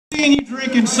seeing you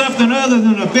drinking something other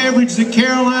than a beverage that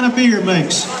Carolina Beer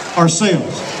makes or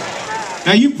sells.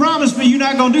 Now you promised me you're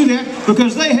not going to do that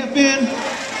because they have been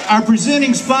our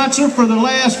presenting sponsor for the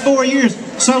last 4 years.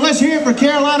 So let's hear it for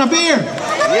Carolina Beer.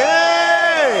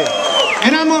 Yay!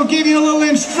 And I'm going to give you a little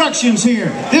instructions here.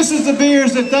 This is the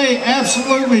beers that they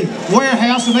absolutely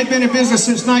warehouse, and they've been in business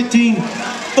since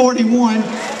 1941.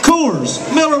 Coors,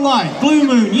 Miller Lite, Blue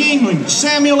Moon, Yuengling,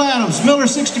 Samuel Adams, Miller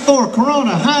 64,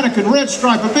 Corona, Heineken, Red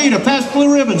Stripe, Avita, Pabst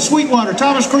Blue Ribbon, Sweetwater,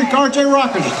 Thomas Creek, RJ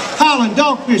Rockers, Highland,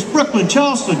 Dogfish, Brooklyn,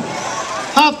 Charleston,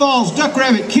 High Falls, Duck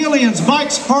Rabbit, Killian's,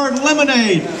 Mike's Hard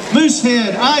Lemonade,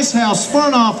 Moosehead, Ice House,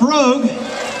 Smirnoff, Rogue.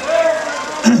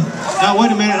 Now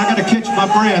wait a minute, I gotta catch my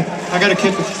breath. I gotta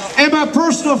catch it. And my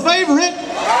personal favorite,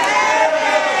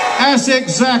 that's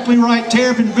exactly right,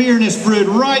 Terrapin Beer, and it's brewed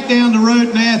right down the road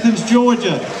in Athens,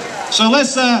 Georgia. So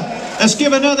let's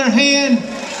give another hand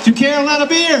to Carolina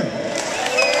Beer.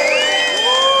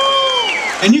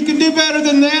 And you can do better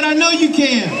than that, I know you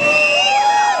can.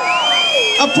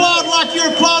 Applaud like you're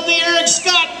applauding the Eric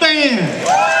Scott Band.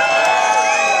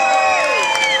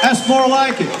 That's more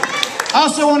like it. I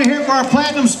also want to hear from our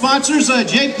platinum sponsors,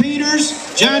 Jay Peters,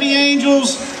 Johnny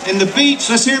Angels, and The Beach.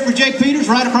 Let's hear it for Jay Peters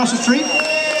right across the street.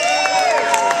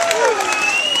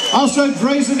 Also,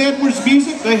 Drazen Edwards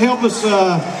Music. They help us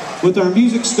with our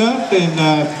music stuff and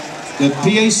the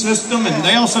PA system. And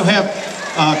they also have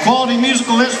quality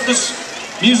musical instruments.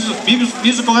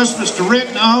 Musical instruments to rent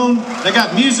and own. They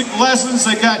got music lessons.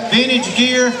 They got vintage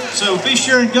gear. So be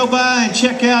sure and go by and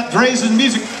check out Drazen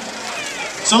Music.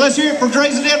 So let's hear it for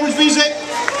Drazen Edwards Music.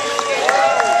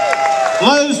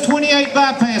 Lowe's 28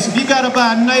 Bypass. If you got to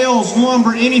buy nails,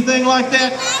 lumber, anything like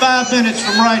that, 5 minutes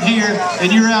from right here,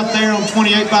 and you're out there on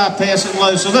 28 Bypass at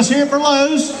Lowe's. So let's hear it for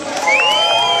Lowe's.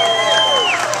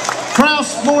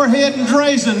 Kraus, Moorhead, and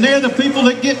Drazen. They're the people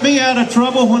that get me out of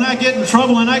trouble when I get in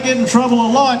trouble, and I get in trouble a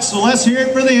lot. So let's hear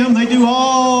it for them. They do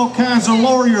all kinds of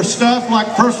lawyer stuff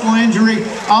like personal injury,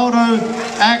 auto,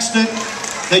 accident.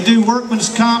 They do workman's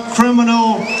comp,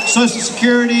 criminal, social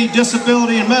security,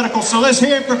 disability, and medical. So let's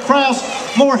hear it for Kraus,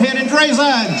 Moorhead, and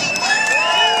Drazen.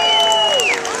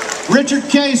 Richard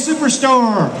K.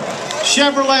 Superstore,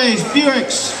 Chevrolets,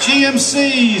 Buicks,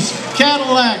 GMCs,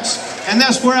 Cadillacs, and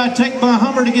that's where I take my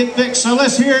Hummer to get fixed. So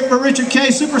let's hear it for Richard K.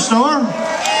 Superstore.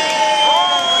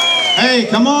 Hey,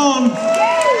 come on.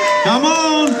 Come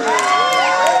on.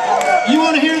 You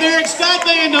want to hear the Eric Scott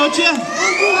Band, don't you?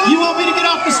 You want me to get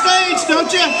off the stage,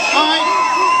 don't you? All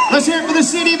right. Let's hear it for the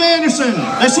City of Anderson.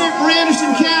 Let's hear it for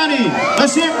Anderson County.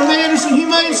 Let's hear it for the Anderson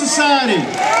Humane Society.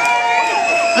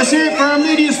 Let's hear it for our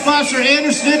media sponsor,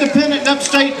 Anderson Independent,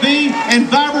 Upstate B, and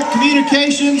Vibrant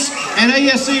Communications, and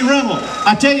ASE Rental.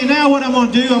 I tell you now what I'm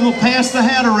going to do. I'm going to pass the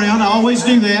hat around. I always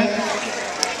do that.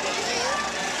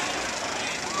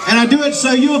 And I do it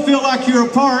so you'll feel like you're a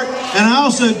part, and I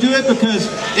also do it because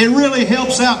it really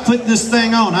helps out putting this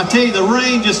thing on. I tell you, the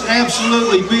rain just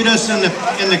absolutely beat us in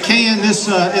the can this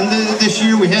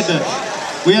year. We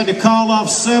had to call off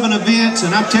 7 events,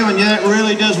 and I'm telling you, that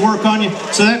really does work on you.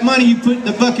 So that money you put in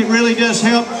the bucket really does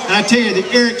help. And I tell you, the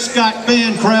Eric Scott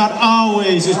Band crowd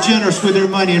always is generous with their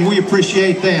money, and we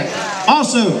appreciate that.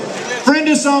 Also, friend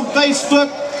us on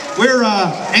Facebook. We're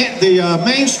at the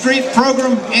Main Street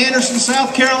program, Anderson,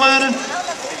 South Carolina.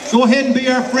 Go ahead and be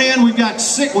our friend. We've got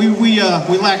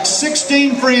we lack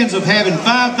 16 friends of having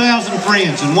 5,000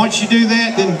 friends. And once you do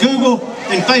that, then Google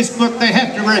and Facebook, they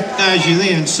have to recognize you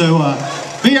then. So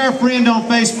be our friend on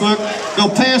Facebook. Go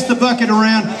pass the bucket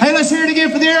around. Hey, let's hear it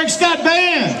again for the Eric Scott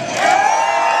Band.